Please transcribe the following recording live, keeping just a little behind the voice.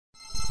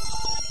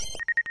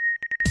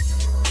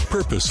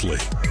Purposely.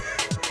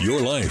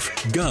 Your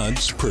life,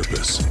 God's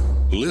purpose.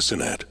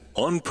 Listen at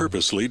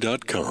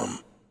onpurposely.com.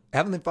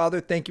 Heavenly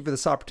Father, thank you for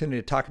this opportunity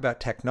to talk about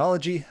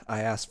technology.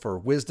 I ask for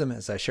wisdom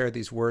as I share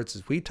these words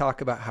as we talk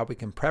about how we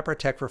can prep our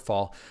tech for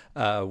fall.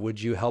 Would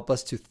you help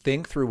us to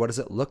think through what does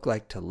it look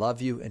like to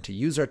love you and to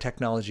use our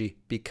technology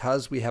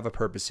because we have a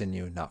purpose in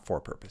you, not for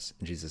purpose.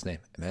 In Jesus' name,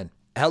 amen.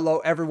 Hello,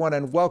 everyone,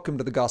 and welcome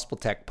to the Gospel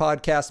Tech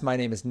Podcast. My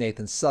name is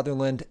Nathan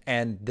Sutherland,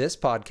 and this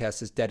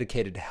podcast is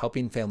dedicated to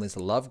helping families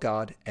love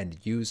God and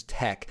use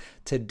tech.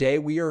 Today,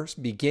 we are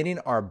beginning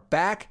our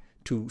Back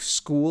to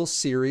School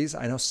series.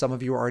 I know some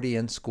of you are already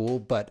in school,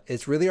 but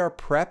it's really our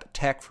Prep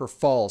Tech for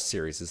Fall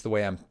series is the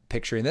way I'm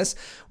picturing this.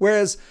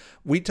 Whereas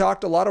we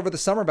talked a lot over the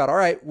summer about, all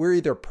right, we're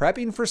either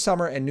prepping for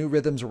summer and new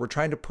rhythms or we're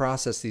trying to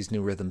process these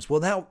new rhythms.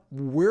 Well, now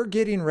we're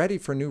getting ready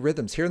for new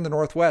rhythms. Here in the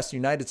Northwest,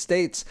 United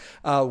States,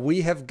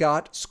 we have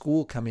got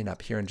school coming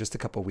up here in just a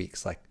couple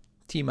weeks, like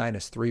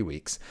T-minus 3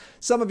 weeks.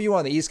 Some of you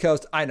on the East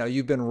Coast, I know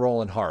you've been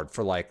rolling hard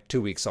for like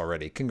 2 weeks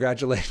already.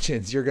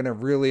 Congratulations. You're going to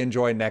really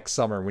enjoy next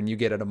summer when you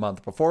get it a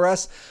month before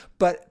us.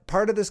 But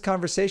part of this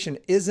conversation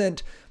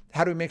isn't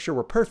how do we make sure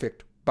we're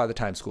perfect by the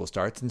time school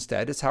starts.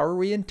 Instead, it's how are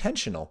we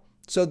intentional?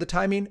 So the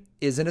timing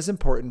isn't as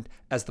important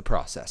as the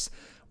process.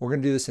 We're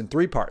going to do this in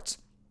 3 parts.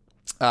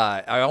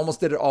 I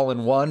almost did it all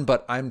in one,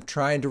 but I'm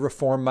trying to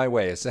reform my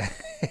ways.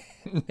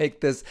 Make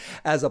this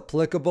as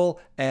applicable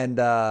and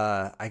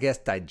I guess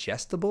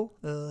digestible,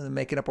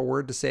 making up a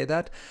word to say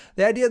that.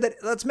 The idea that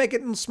let's make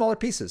it in smaller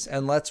pieces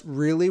and let's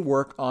really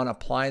work on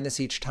applying this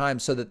each time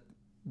so that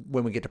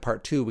when we get to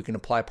part 2, we can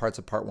apply parts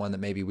of part 1 that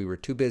maybe we were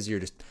too busy or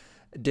just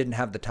didn't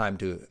have the time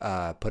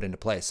to put into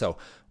place. So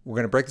we're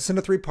going to break this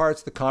into 3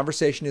 parts. The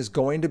conversation is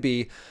going to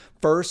be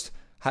first,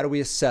 how do we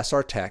assess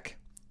our tech?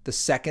 The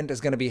second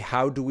is going to be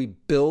how do we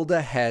build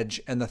a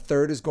hedge? And the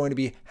third is going to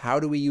be how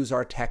do we use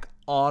our tech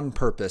on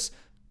purpose?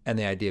 And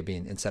the idea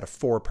being instead of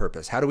for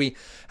purpose. How do we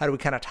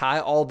kind of tie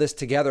all this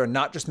together and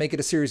not just make it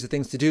a series of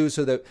things to do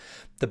so that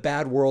the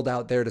bad world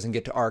out there doesn't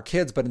get to our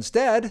kids, but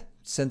instead,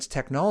 since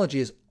technology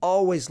is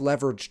always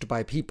leveraged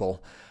by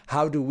people,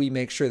 how do we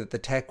make sure that the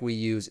tech we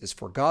use is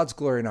for God's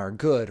glory and our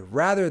good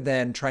rather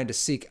than trying to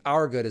seek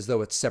our good as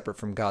though it's separate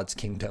from God's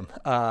kingdom,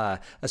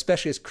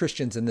 especially as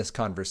Christians in this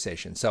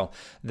conversation. So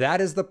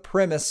that is the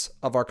premise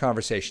of our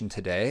conversation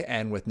today.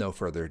 And with no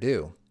further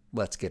ado,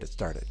 let's get it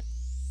started.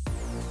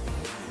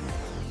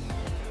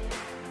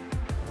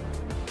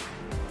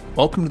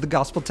 Welcome to the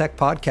Gospel Tech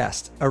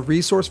Podcast, a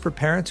resource for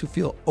parents who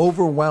feel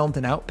overwhelmed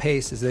and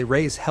outpaced as they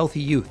raise healthy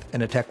youth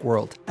in a tech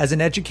world. As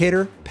an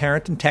educator,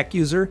 parent, and tech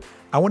user,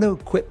 I want to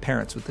equip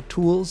parents with the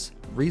tools,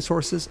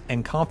 resources,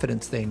 and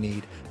confidence they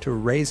need to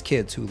raise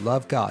kids who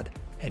love God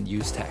and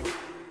use tech.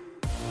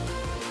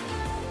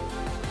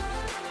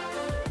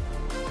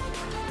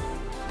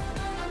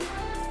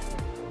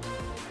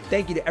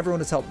 Thank you to everyone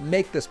who's helped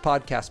make this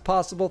podcast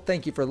possible.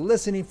 Thank you for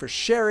listening, for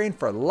sharing,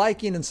 for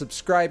liking and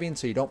subscribing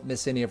so you don't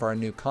miss any of our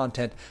new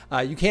content.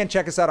 You can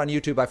check us out on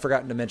YouTube. I've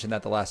forgotten to mention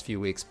that the last few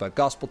weeks, but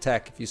Gospel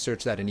Tech, if you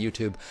search that in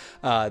YouTube,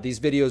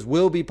 these videos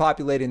will be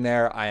populating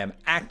there. I am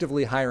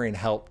actively hiring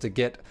help to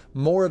get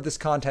more of this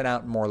content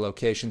out in more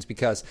locations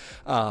because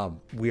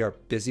we are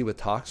busy with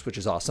talks, which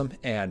is awesome,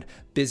 and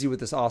busy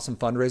with this awesome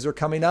fundraiser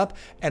coming up.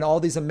 And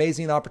all these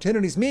amazing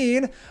opportunities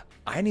mean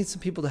I need some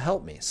people to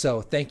help me.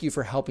 So thank you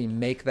for helping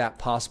make that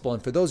possible.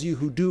 And for those of you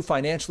who do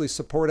financially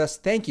support us,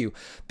 thank you,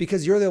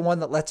 because you're the one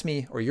that lets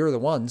me, or you're the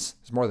ones,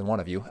 there's more than one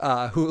of you,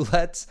 who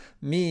lets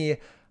me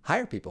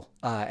hire people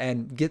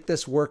and get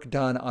this work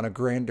done on a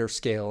grander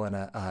scale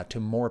and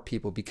to more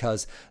people,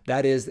 because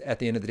that is, at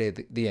the end of the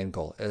day, the end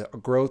goal.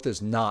 Growth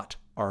is not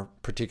our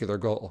particular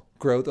goal.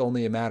 Growth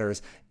only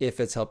matters if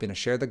it's helping to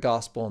share the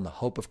gospel and the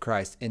hope of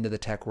Christ into the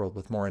tech world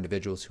with more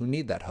individuals who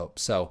need that hope.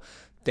 So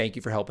thank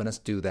you for helping us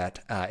do that.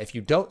 If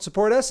you don't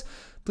support us,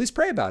 please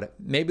pray about it.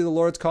 Maybe the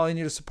Lord's calling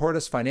you to support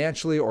us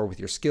financially or with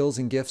your skills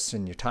and gifts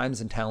and your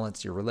times and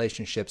talents, your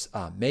relationships.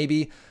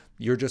 Maybe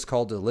you're just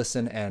called to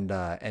listen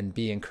and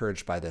be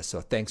encouraged by this.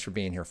 So thanks for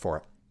being here for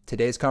it.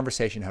 Today's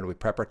conversation, how do we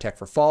prep our tech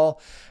for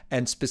fall?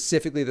 And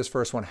specifically this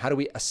first one, how do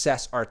we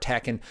assess our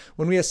tech? And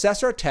when we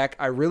assess our tech,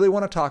 I really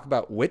want to talk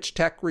about which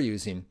tech we're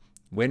using,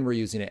 when we're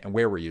using it, and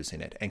where we're using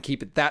it, and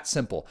keep it that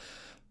simple.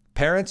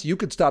 Parents, you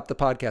could stop the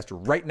podcast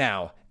right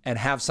now and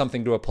have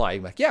something to apply.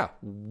 You're like, yeah,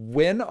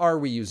 when are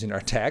we using our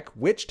tech?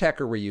 Which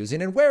tech are we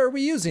using? And where are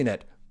we using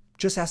it?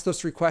 Just ask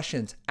those 3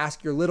 questions.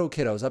 Ask your little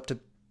kiddos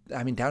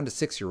down to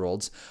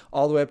 6-year-olds,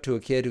 all the way up to a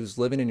kid who's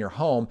living in your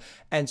home,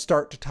 and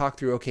start to talk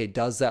through, okay,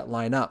 does that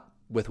line up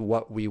with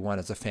what we want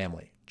as a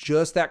family?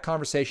 Just that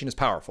conversation is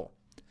powerful.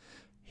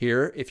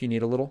 Here, if you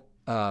need a little,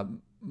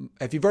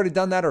 if you've already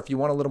done that, or if you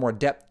want a little more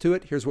depth to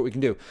it, here's what we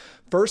can do.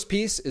 First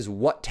piece is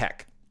what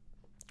tech?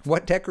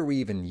 What tech are we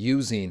even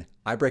using?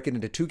 I break it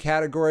into 2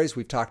 categories.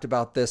 We've talked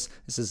about this.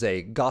 This is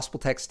a gospel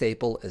tech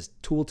staple as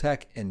tool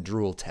tech and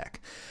drool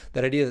tech.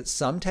 That idea that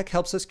some tech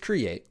helps us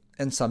create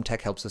and some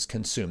tech helps us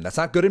consume. That's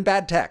not good and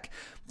bad tech.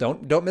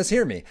 Don't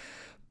mishear me.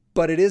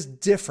 but it is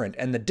different.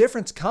 And the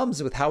difference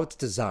comes with how it's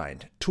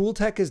designed. Tool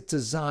tech is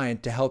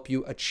designed to help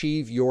you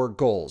achieve your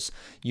goals.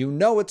 You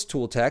know it's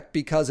tool tech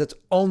because it's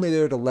only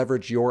there to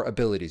leverage your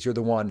abilities. You're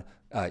the one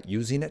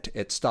using it.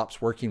 It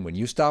stops working when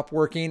you stop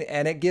working,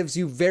 and it gives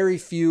you very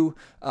few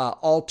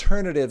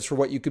alternatives for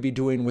what you could be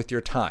doing with your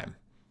time.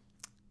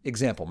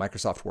 Example,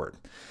 Microsoft Word.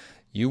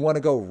 You want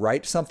to go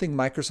write something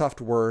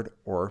Microsoft Word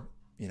or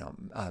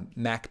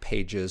Mac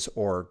Pages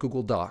or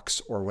Google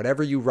Docs or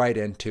whatever you write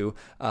into.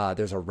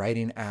 There's a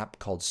writing app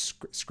called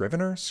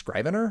Scrivener.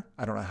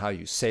 I don't know how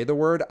you say the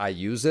word. I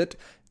use it.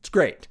 It's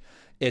great.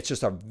 It's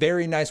just a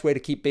very nice way to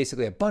keep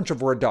basically a bunch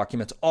of Word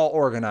documents all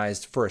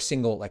organized for a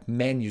single like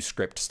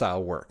manuscript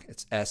style work.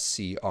 It's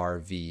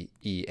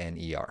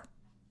Scrivener,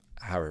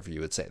 however you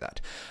would say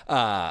that.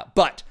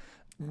 But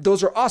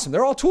those are awesome.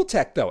 They're all tool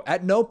tech though.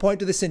 At no point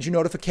do they send you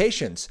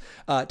notifications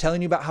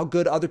telling you about how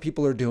good other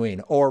people are doing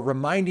or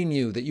reminding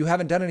you that you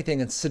haven't done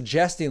anything and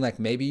suggesting like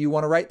maybe you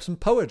want to write some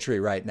poetry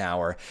right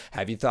now or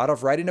have you thought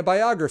of writing a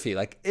biography?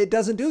 Like it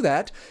doesn't do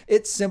that.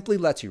 It simply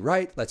lets you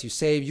write, lets you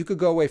save. You could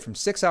go away from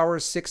 6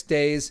 hours, 6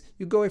 days.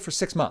 You go away for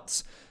 6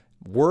 months.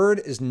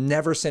 Word is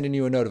never sending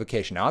you a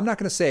notification. Now, I'm not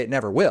going to say it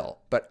never will,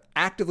 but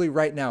actively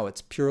right now,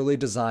 it's purely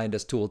designed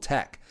as tool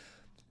tech.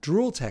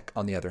 Drool tech,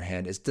 on the other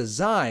hand, is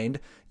designed,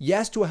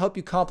 yes, to help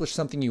you accomplish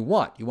something you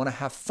want. You want to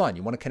have fun.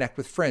 You want to connect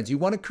with friends. You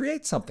want to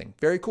create something.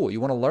 Very cool. You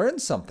want to learn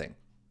something.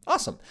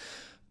 Awesome.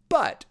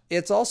 But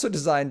it's also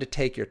designed to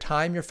take your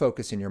time, your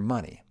focus, and your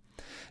money.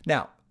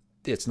 Now,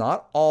 it's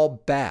not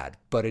all bad,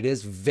 but it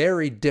is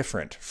very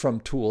different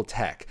from tool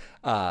tech.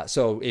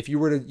 So if you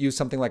were to use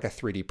something like a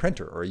 3D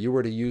printer, or you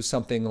were to use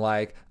something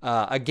like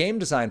a game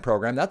design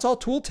program, that's all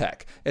tool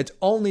tech. It's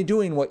only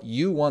doing what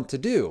you want to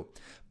do.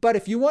 But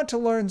if you want to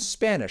learn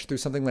Spanish through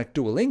something like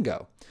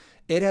Duolingo,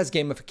 it has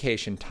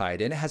gamification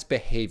tied in, it has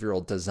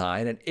behavioral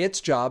design, and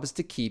its job is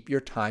to keep your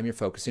time, your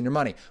focus, and your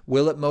money.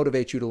 Will it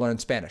motivate you to learn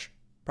Spanish?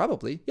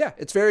 Probably, yeah.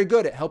 It's very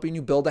good at helping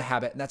you build a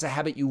habit, and that's a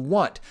habit you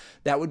want.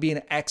 That would be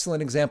an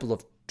excellent example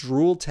of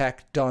Drool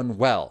tech done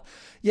well.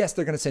 Yes,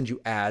 they're going to send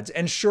you ads,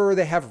 and sure,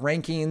 they have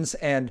rankings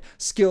and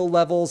skill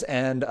levels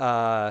and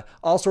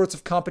all sorts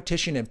of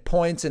competition and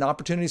points and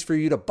opportunities for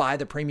you to buy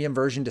the premium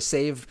version to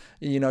save,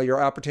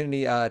 your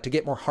opportunity to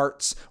get more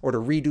hearts or to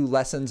redo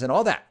lessons and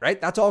all that, right?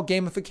 That's all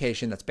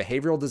gamification. That's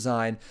behavioral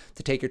design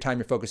to take your time,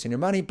 your focus, and your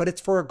money, but it's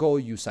for a goal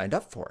you signed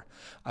up for.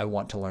 I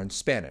want to learn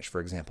Spanish,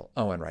 for example.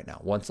 Owen right now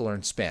wants to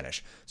learn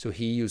Spanish, so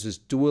he uses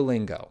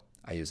Duolingo.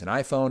 I use an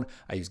iPhone,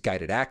 I use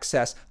guided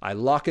access, I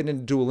lock it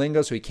into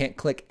Duolingo so he can't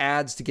click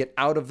ads to get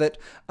out of it,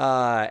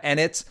 and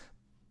it's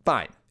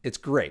fine. It's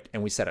great.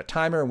 And we set a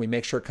timer and we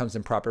make sure it comes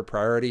in proper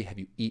priority. Have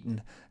you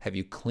eaten? Have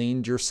you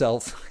cleaned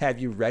yourself? Have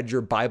you read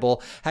your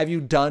Bible? Have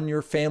you done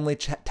your family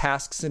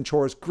tasks and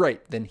chores?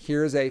 Great. Then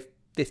here's a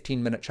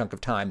 15-minute chunk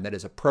of time that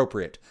is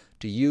appropriate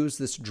to use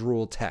this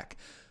Drool tech.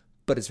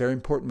 But it's very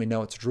important we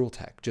know it's Drool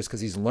tech. Just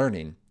because he's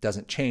learning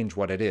doesn't change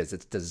what it is.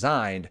 It's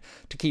designed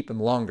to keep him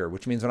longer,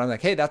 which means when I'm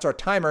like, hey, that's our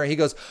timer, he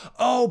goes,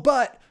 oh,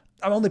 but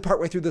I'm only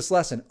partway through this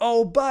lesson.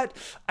 Oh, but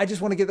I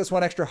just want to get this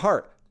one extra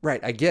heart. Right,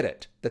 I get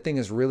it. The thing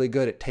is really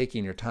good at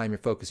taking your time, your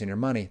focus, and your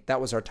money. That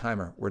was our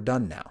timer. We're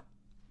done now.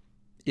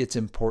 It's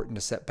important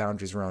to set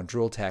boundaries around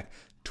Drool tech.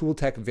 Tool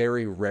tech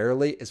very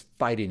rarely is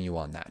fighting you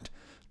on that.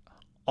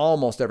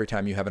 Almost every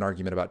time you have an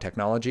argument about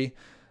technology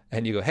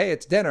and you go, hey,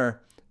 it's dinner,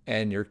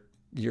 and your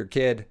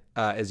kid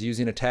is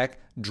using a tech,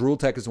 Drool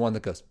tech is the one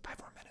that goes, 5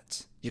 more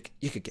minutes.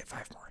 You could get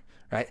 5 more,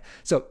 right?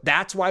 So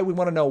that's why we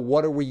want to know,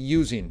 what are we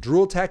using?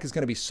 Drool tech is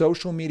going to be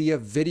social media,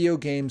 video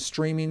games,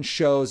 streaming,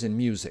 shows, and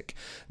music.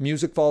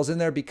 Music falls in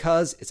there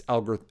because it's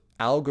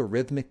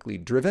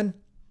algorithmically driven,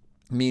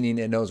 meaning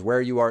it knows where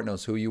you are, it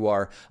knows who you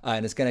are,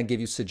 and it's going to give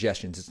you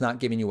suggestions. It's not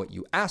giving you what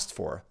you asked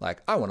for.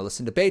 Like, I want to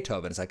listen to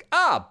Beethoven. It's like,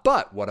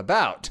 but what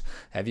about?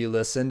 Have you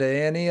listened to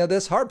any of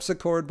this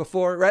harpsichord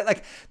before, right?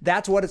 Like,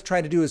 that's what it's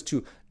trying to do, is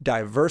to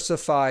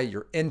diversify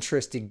your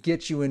interest, to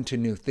get you into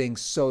new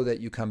things so that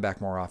you come back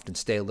more often,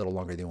 stay a little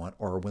longer than you want,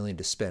 or are willing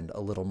to spend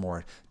a little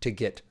more to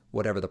get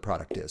whatever the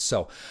product is.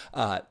 So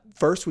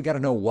first, we got to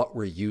know what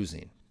we're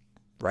using.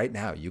 Right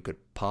now, you could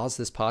pause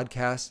this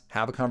podcast,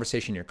 have a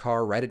conversation in your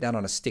car, write it down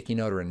on a sticky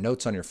note or in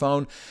notes on your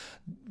phone,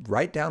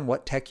 write down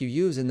what tech you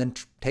use, and then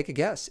take a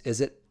guess.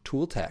 Is it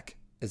tool tech?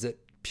 Is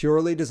it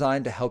purely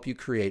designed to help you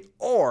create?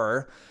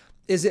 Or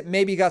is it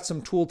maybe got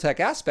some tool tech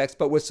aspects,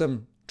 but with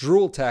some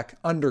Drool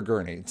tech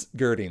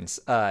undergirdings?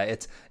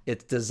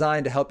 It's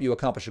designed to help you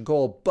accomplish a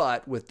goal,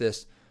 but with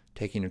this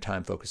taking your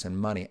time, focus, and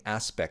money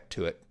aspect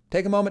to it.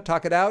 Take a moment,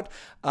 talk it out,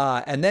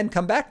 and then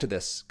come back to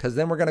this, because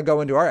then we're going to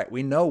go into, all right,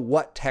 we know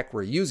what tech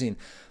we're using,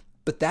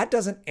 but that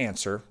doesn't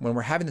answer when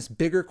we're having this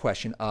bigger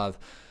question of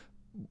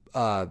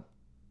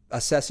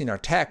assessing our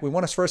tech. We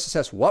want to first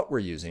assess what we're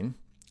using.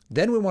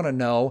 Then we want to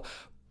know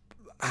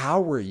how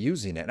we're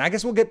using it. And I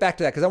guess we'll get back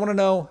to that, because I want to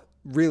know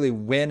really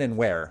when and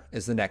where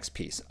is the next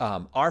piece.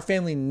 Our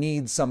family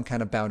needs some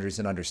kind of boundaries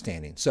and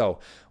understanding. So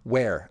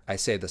where, I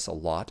say this a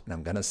lot, and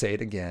I'm going to say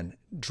it again,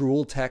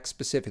 Drool tech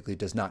specifically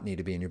does not need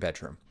to be in your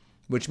bedroom.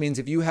 which means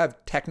if you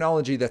have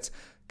technology that's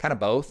kind of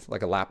both,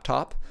 like a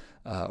laptop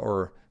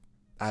or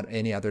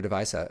any other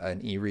device,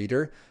 an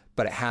e-reader,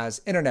 but it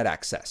has internet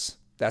access,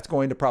 that's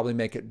going to probably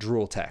make it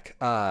Drool Tech.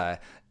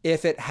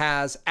 If it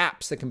has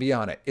apps that can be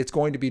on it, it's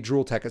going to be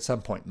Drool Tech at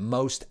some point.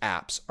 Most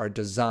apps are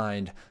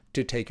designed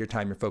to take your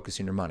time, your focus,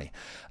 and your money.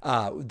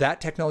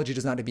 That technology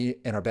does not need to be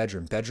in our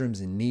bedroom.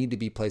 Bedrooms need to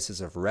be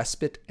places of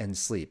respite and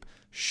sleep.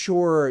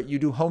 Sure, you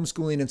do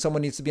homeschooling and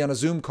someone needs to be on a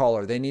Zoom call,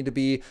 or they need to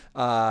be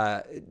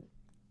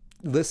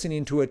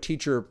listening to a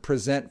teacher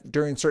present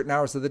during certain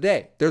hours of the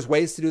day. There's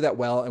ways to do that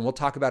well, and we'll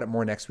talk about it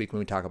more next week when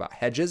we talk about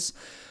hedges.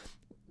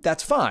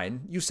 That's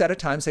fine. You set a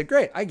time, say,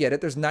 great, I get it.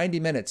 There's 90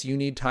 minutes. You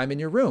need time in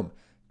your room.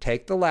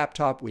 Take the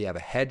laptop. We have a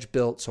hedge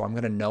built, so I'm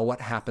going to know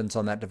what happens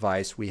on that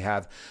device. We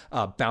have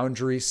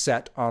boundaries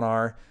set on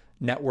our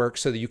network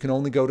so that you can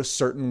only go to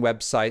certain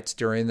websites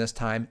during this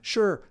time.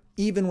 Sure,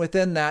 even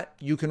within that,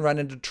 you can run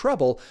into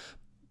trouble,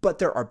 but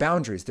there are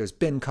boundaries. There's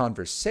been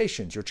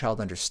conversations. Your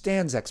child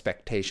understands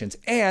expectations.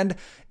 And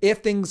if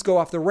things go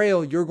off the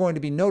rail, you're going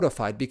to be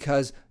notified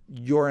because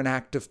you're an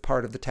active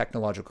part of the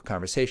technological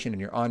conversation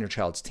and you're on your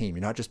child's team.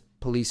 You're not just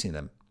policing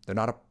them. They're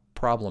not a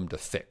problem to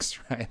fix,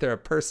 right? They're a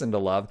person to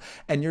love,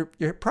 and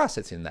you're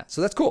processing that.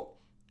 So that's cool.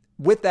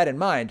 With that in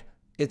mind,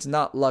 it's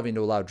not loving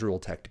to allow Drool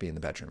Tech to be in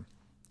the bedroom.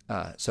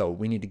 So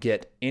we need to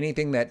get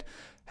anything that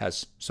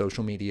has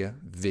social media,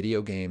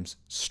 video games,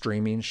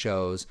 streaming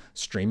shows,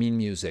 streaming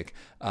music.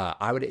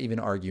 I would even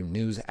argue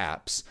news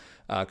apps,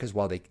 because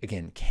while they,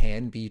 again,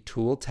 can be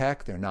tool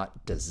tech, they're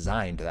not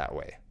designed that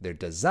way. They're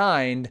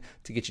designed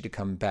to get you to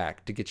come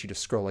back, to get you to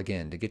scroll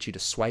again, to get you to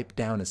swipe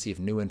down and see if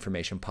new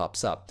information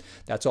pops up.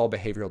 That's all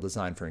behavioral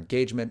design for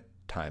engagement,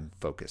 time,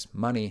 focus,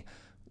 money.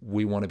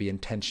 We want to be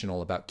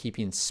intentional about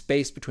keeping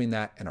space between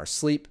that and our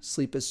sleep.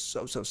 Sleep is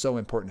so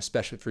important,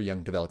 especially for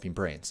young developing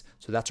brains.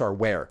 So that's our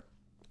where.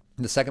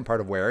 The second part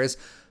of where is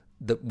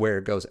where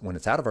it goes when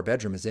it's out of our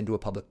bedroom is into a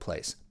public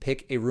place.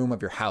 Pick a room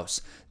of your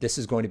house. This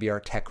is going to be our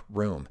tech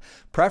room.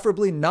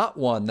 Preferably not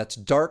one that's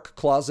dark,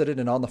 closeted,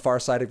 and on the far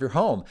side of your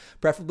home.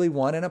 Preferably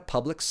one in a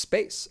public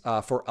space.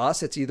 For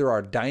us, it's either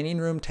our dining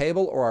room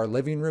table or our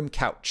living room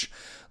couch.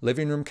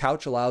 Living room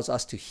couch allows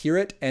us to hear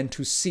it and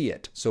to see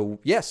it. So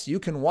yes, you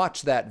can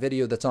watch that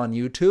video that's on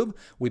YouTube.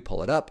 We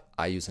pull it up.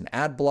 I use an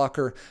ad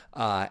blocker,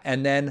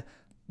 and then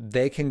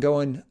they can go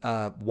and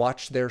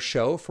watch their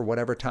show for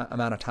whatever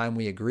amount of time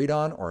we agreed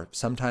on, or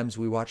sometimes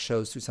we watch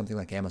shows through something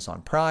like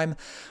Amazon Prime,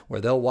 where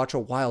they'll watch a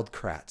Wild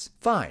Kratts.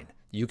 Fine,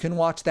 you can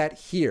watch that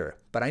here,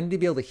 but I need to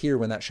be able to hear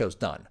when that show's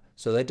done.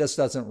 So that just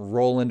doesn't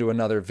roll into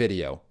another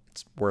video.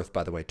 It's worth,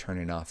 by the way,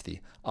 turning off the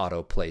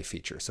autoplay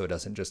feature so it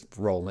doesn't just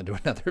roll into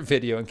another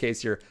video in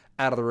case you're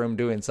out of the room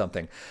doing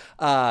something.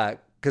 Because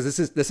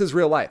this is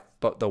real life,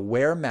 but the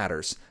where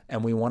matters,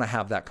 and we want to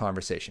have that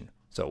conversation.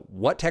 So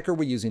what tech are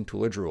we using,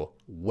 tool or Drool?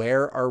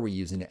 Where are we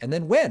using it? And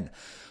then when?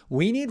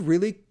 We need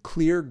really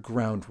clear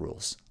ground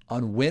rules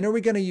on when are we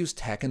going to use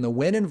tech, and the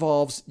when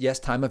involves, yes,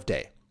 time of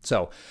day.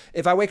 So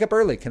if I wake up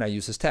early, can I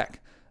use this tech?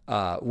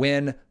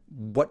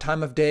 What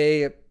time of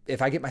day, if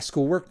I get my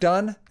schoolwork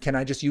done, can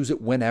I just use it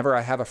whenever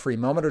I have a free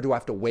moment, or do I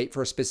have to wait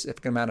for a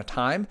specific amount of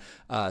time?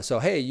 So,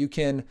 hey, you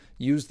can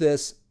use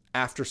this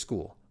after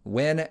school.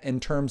 When,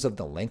 in terms of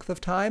the length of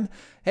time,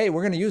 hey,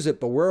 we're going to use it,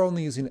 but we're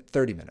only using it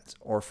 30 minutes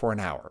or for an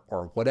hour,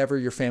 or whatever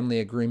your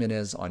family agreement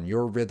is on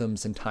your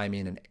rhythms and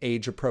timing and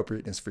age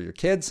appropriateness for your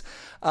kids.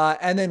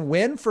 And then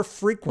when for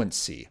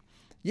frequency.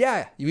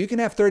 Yeah, you can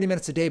have 30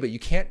 minutes a day, but you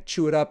can't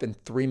chew it up in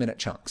 3-minute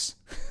chunks,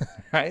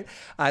 right?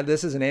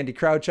 This is an Andy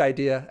Crouch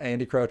idea.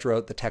 Andy Crouch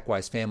wrote The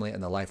Tech-Wise Family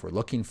and the Life We're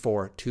Looking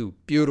For, 2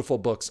 beautiful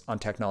books on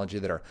technology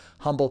that are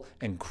humble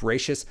and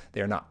gracious. They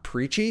are not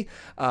preachy.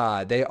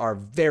 They are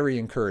very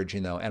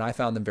encouraging, though, and I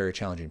found them very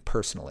challenging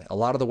personally. A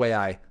lot of the way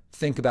I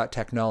think about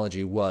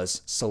technology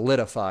was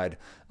solidified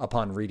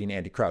upon reading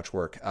Andy Crouch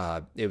work.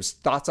 It was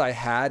thoughts I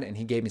had, and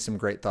he gave me some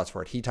great thoughts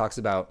for it. He talks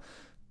about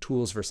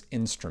tools versus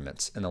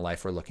instruments in the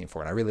life we're looking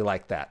for. And I really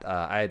like that.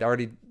 I had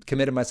already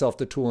committed myself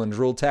to tool and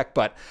Drool Tech,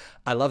 but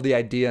I love the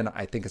idea and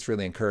I think it's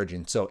really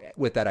encouraging. So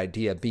with that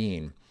idea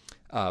being,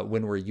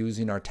 when we're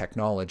using our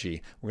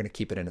technology, we're going to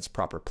keep it in its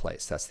proper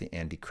place. That's the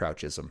Andy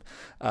Crouchism.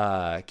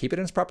 Keep it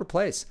in its proper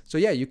place. So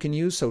yeah, you can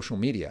use social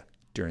media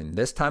during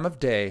this time of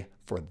day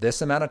for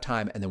this amount of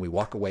time, and then we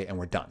walk away and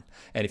we're done.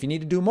 And if you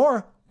need to do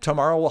more,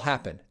 tomorrow will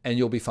happen and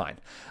you'll be fine.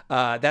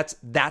 That's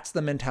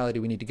the mentality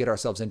we need to get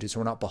ourselves into, so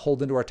we're not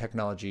beholden to our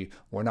technology.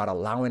 We're not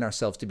allowing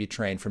ourselves to be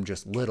trained from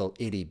just little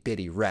itty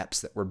bitty reps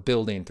that we're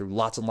building through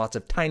lots and lots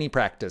of tiny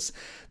practice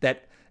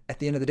that at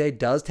the end of the day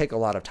does take a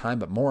lot of time,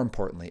 but more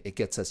importantly, it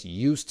gets us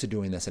used to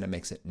doing this and it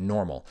makes it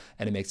normal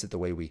and it makes it the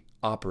way we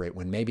operate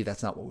when maybe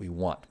that's not what we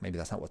want. Maybe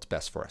that's not what's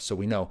best for us. So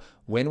we know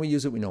when we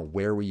use it, we know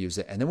where we use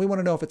it, and then we want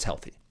to know if it's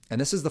healthy. And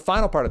this is the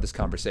final part of this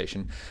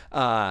conversation.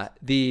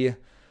 The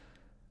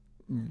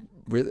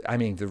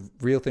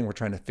real thing we're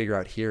trying to figure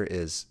out here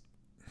is,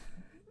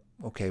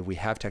 okay, we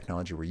have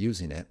technology, we're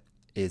using it.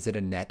 Is it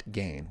a net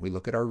gain? We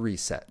look at our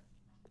reset.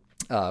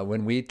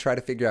 when we try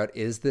to figure out,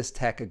 is this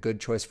tech a good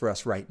choice for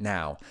us right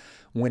now?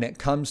 When it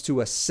comes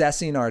to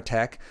assessing our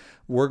tech,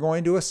 we're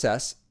going to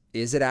assess,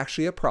 is it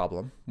actually a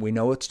problem? We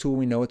know it's tool,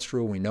 we know it's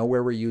true, we know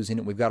where we're using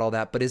it, we've got all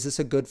that, but is this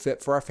a good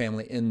fit for our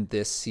family in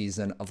this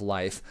season of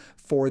life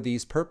for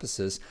these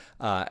purposes?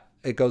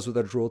 It goes with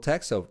our dual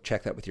tech, so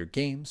check that with your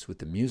games, with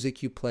the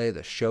music you play,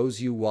 the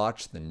shows you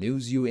watch, the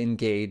news you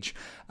engage,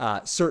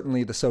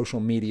 certainly the social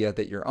media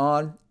that you're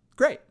on,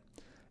 great.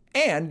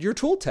 And your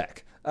tool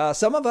tech.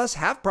 Some of us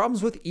have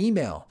problems with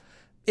email.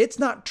 It's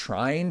not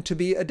trying to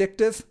be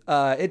addictive.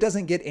 It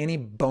doesn't get any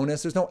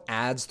bonus. There's no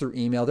ads through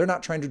email. They're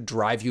not trying to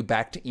drive you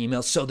back to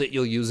email so that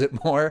you'll use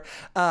it more.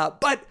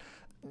 But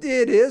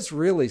it is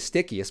really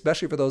sticky,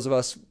 especially for those of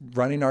us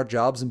running our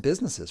jobs and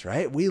businesses,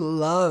 right? We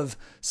love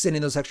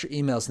sending those extra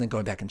emails and then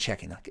going back and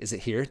checking, like, is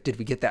it here? Did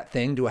we get that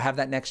thing? Do I have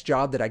that next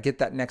job? Did I get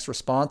that next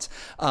response?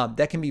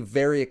 That can be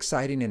very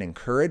exciting and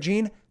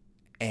encouraging.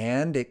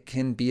 And it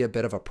can be a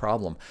bit of a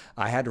problem.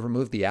 I had to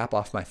remove the app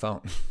off my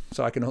phone,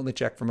 so I can only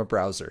check from a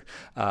browser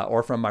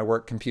or from my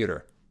work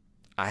computer.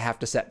 I have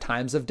to set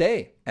times of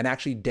day and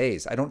actually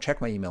days. I don't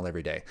check my email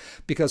every day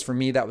because for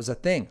me, that was a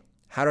thing.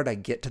 How did I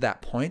get to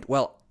that point?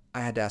 Well, I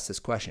had to ask this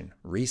question,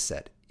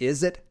 reset.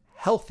 Is it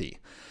healthy?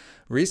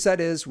 Reset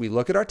is we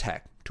look at our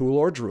tech, tool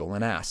or drool,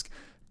 and ask,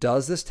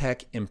 does this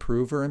tech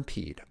improve or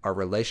impede our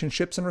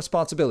relationships and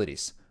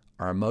responsibilities,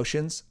 our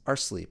emotions, our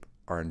sleep,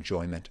 our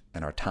enjoyment,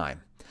 and our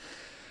time?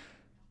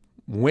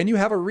 When you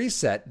have a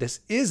reset,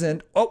 this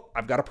isn't, oh,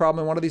 I've got a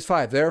problem in one of these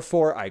 5,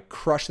 therefore I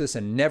crush this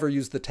and never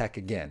use the tech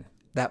again.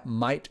 That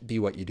might be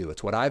what you do.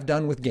 It's what I've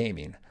done with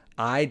gaming.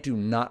 I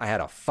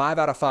had a 5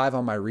 out of 5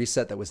 on my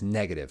reset that was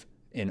negative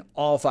in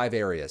all 5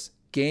 areas.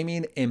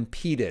 Gaming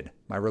impeded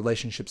my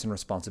relationships and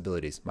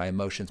responsibilities, my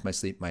emotions, my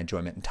sleep, my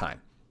enjoyment, and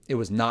time. It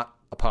was not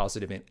a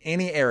positive in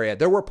any area.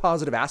 There were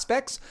positive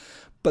aspects,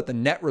 but the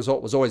net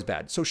result was always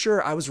bad. So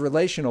sure, I was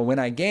relational when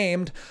I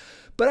gamed,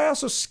 but I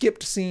also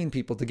skipped seeing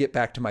people to get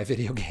back to my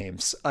video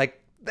games.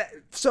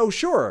 So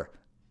sure,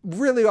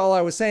 really all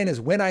I was saying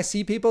is when I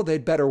see people,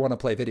 they'd better want to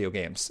play video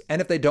games.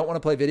 And if they don't want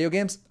to play video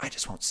games, I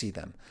just won't see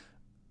them.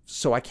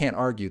 So I can't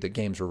argue that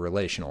games were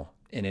relational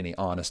in any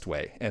honest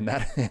way in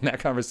that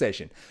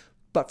conversation.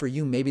 But for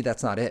you, maybe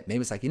that's not it.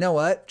 Maybe it's like, you know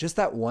what? Just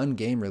that one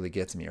game really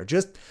gets me. Or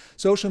just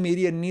social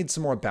media needs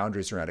some more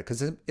boundaries around it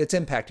because it's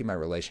impacting my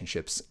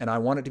relationships. And I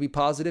want it to be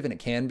positive, and it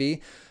can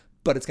be,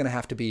 but it's going to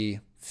have to be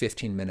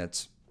 15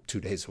 minutes 2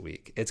 days a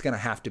week. It's going to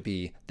have to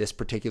be this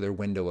particular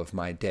window of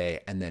my day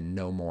and then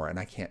no more. And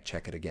I can't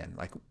check it again,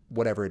 like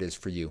whatever it is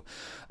for you.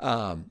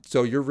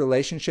 So your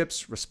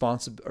relationships,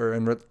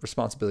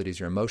 responsibilities,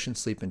 your emotions,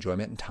 sleep,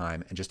 enjoyment, and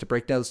time. And just to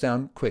break those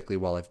down quickly,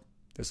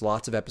 there's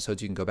lots of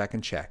episodes you can go back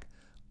and check.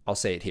 I'll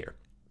say it here.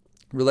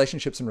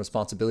 Relationships and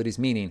responsibilities,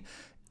 meaning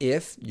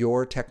if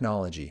your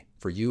technology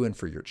for you and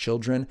for your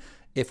children,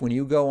 if when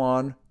you go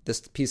on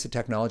this piece of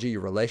technology,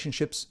 your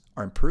relationships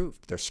are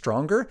improved, they're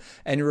stronger,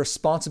 and your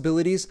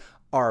responsibilities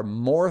are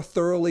more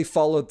thoroughly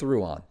followed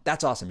through on.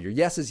 That's awesome. Your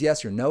yes is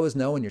yes, your no is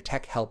no, and your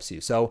tech helps you.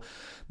 So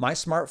my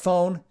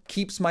smartphone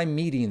keeps my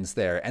meetings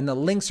there, and the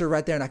links are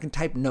right there, and I can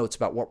type notes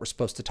about what we're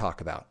supposed to talk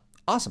about.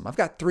 Awesome. I've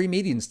got 3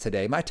 meetings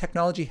today. My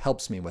technology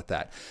helps me with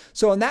that.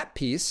 So on that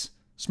piece,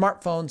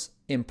 smartphones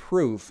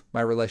improve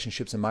my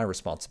relationships and my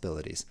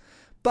responsibilities.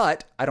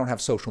 But I don't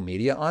have social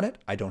media on it.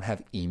 I don't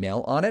have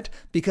email on it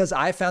because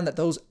I found that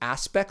those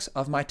aspects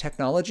of my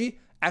technology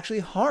actually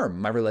harm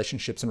my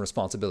relationships and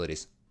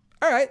responsibilities.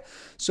 All right,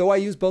 so I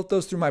use both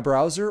those through my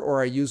browser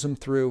or I use them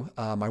through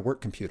my work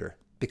computer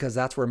because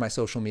that's where my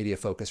social media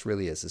focus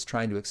really is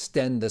trying to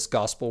extend this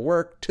gospel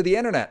work to the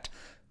internet.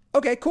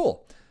 Okay,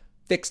 cool.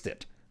 Fixed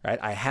it, right?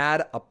 I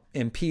had an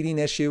impeding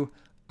issue.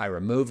 I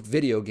removed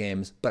video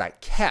games, but I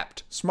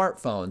kept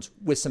smartphones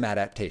with some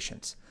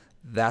adaptations.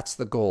 That's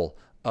the goal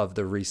of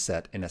the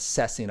reset in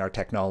assessing our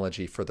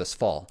technology for this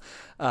fall.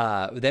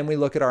 Then we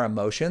look at our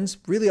emotions.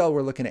 Really all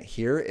we're looking at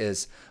here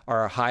is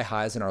our high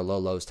highs and our low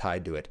lows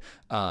tied to it.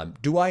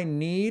 Do I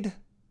need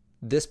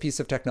this piece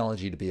of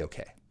technology to be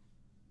okay?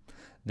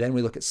 Then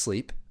we look at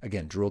sleep.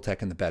 Again, Drool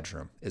Tech in the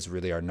bedroom is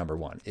really our number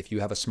one. If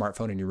you have a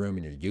smartphone in your room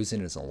and you're using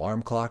it as an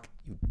alarm clock,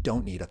 you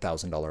don't need a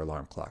 $1,000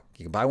 alarm clock.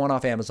 You can buy one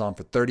off Amazon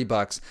for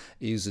 $30.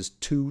 It uses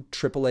 2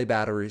 AAA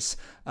batteries.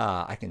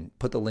 I can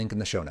put the link in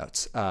the show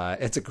notes.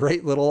 It's a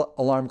great little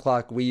alarm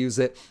clock. We use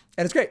it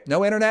and it's great.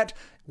 No internet,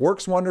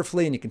 works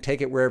wonderfully, and you can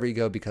take it wherever you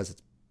go because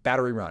it's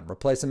battery run.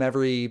 Replace them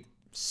every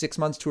 6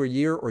 months to a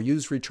year or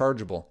use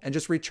rechargeable and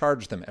just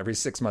recharge them every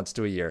 6 months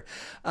to a year.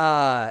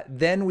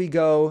 Then we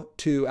go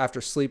to, after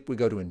sleep, we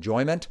go to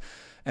enjoyment.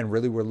 And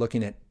really we're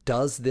looking at,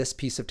 does this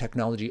piece of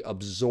technology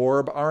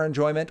absorb our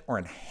enjoyment or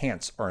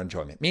enhance our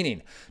enjoyment?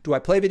 Meaning, do I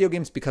play video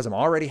games because I'm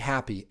already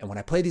happy? And when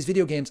I play these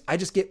video games, I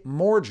just get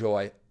more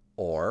joy.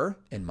 Or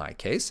in my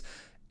case,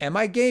 am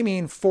I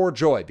gaming for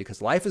joy?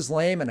 Because life is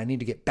lame and I need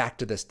to get back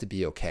to this to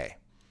be okay.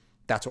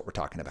 That's what we're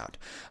talking about.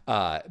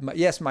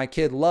 Yes, my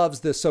kid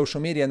loves the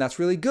social media and that's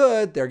really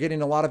good. They're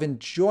getting a lot of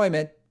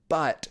enjoyment,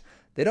 but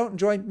They don't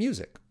enjoy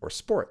music or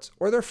sports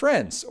or their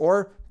friends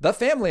or the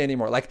family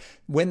anymore. Like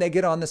when they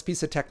get on this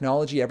piece of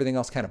technology, everything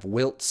else kind of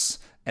wilts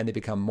and they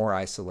become more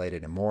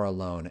isolated and more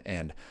alone,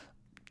 and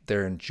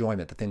their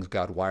enjoyment, the things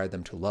God wired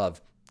them to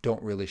love,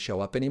 don't really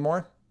show up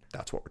anymore.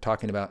 That's what we're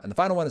talking about. And the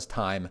final one is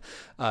time.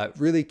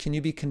 Really, can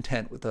you be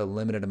content with a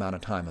limited amount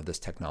of time of this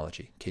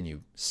technology? Can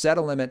you set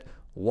a limit,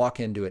 walk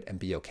into it, and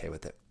be okay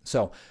with it?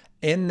 So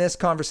in this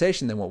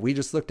conversation, then what we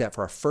just looked at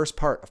for our first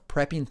part of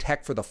prepping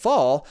tech for the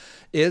fall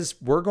is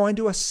we're going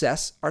to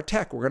assess our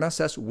tech. We're going to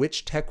assess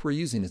which tech we're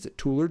using. Is it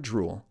tool or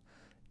drool?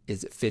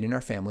 Is it fitting our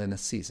family in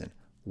this season?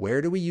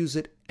 Where do we use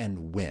it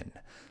and when?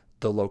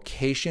 The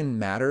location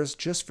matters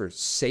just for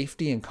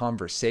safety and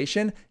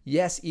conversation.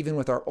 Yes, even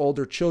with our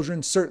older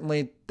children,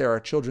 certainly there are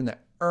children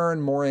that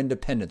earn more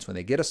independence. When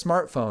they get a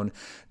smartphone,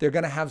 they're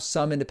going to have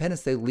some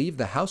independence. They leave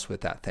the house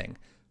with that thing.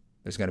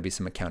 There's going to be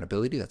some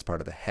accountability. That's part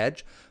of the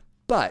hedge.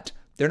 But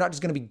they're not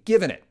just going to be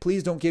given it.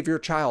 Please don't give your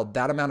child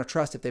that amount of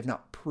trust if they've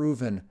not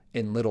proven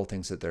in little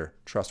things that they're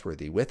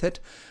trustworthy with it.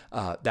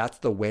 That's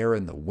the where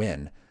and the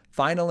when.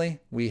 Finally,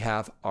 we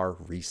have our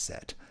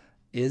reset.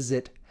 Is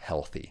it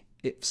healthy?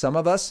 Some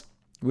of us,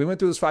 we went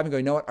through this 5 and go,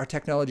 you know what? Our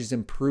technology is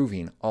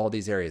improving all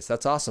these areas.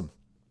 That's awesome.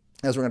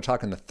 As we're going to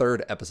talk in the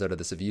third episode of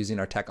this, of using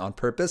our tech on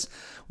purpose,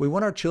 we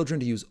want our children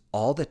to use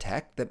all the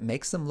tech that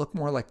makes them look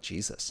more like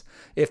Jesus.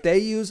 If they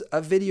use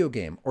a video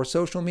game or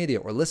social media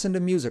or listen to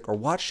music or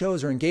watch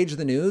shows or engage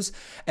the news,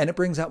 and it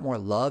brings out more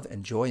love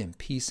and joy and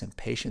peace and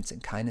patience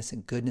and kindness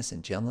and goodness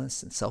and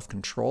gentleness and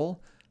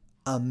self-control,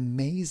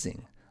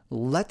 amazing.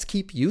 Let's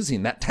keep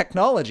using that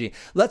technology.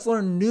 Let's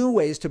learn new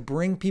ways to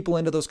bring people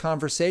into those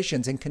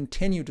conversations and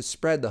continue to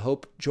spread the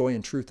hope, joy,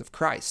 and truth of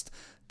Christ.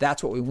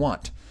 That's what we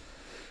want.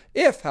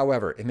 If,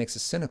 however, it makes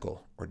us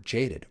cynical or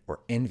jaded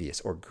or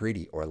envious or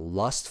greedy or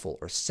lustful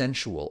or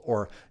sensual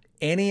or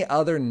any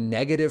other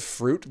negative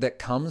fruit that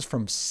comes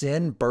from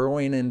sin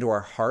burrowing into our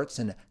hearts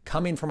and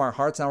coming from our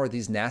hearts now are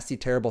these nasty,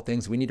 terrible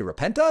things we need to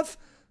repent of,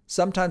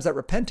 sometimes that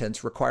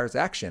repentance requires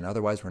action.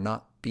 Otherwise, we're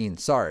not being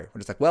sorry. We're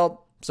just like,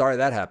 well, sorry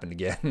that happened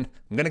again.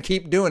 I'm going to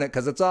keep doing it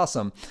because it's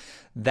awesome.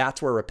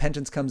 That's where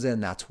repentance comes in.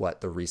 That's what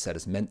the reset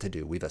is meant to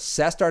do. We've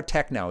assessed our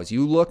tech now. As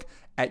you look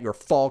at your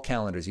fall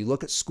calendars, you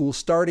look at school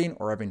starting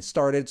or having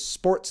started,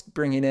 sports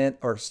bringing in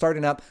or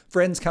starting up,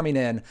 friends coming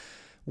in,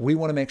 we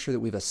want to make sure that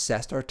we've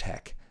assessed our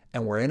tech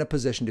and we're in a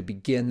position to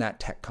begin that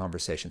tech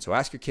conversation. So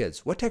ask your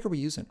kids, what tech are we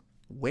using?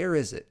 Where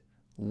is it?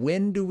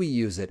 When do we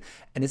use it?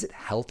 And is it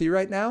healthy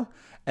right now?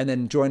 And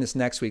then join us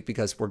next week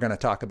because we're going to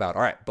talk about,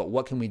 all right, but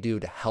what can we do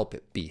to help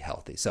it be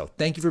healthy? So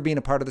thank you for being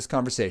a part of this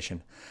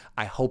conversation.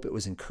 I hope it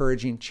was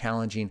encouraging,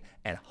 challenging,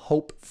 and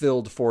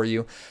hope-filled for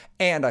you.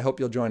 And I hope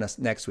you'll join us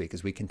next week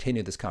as we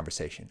continue this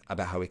conversation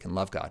about how we can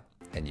love God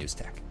and use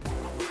tech.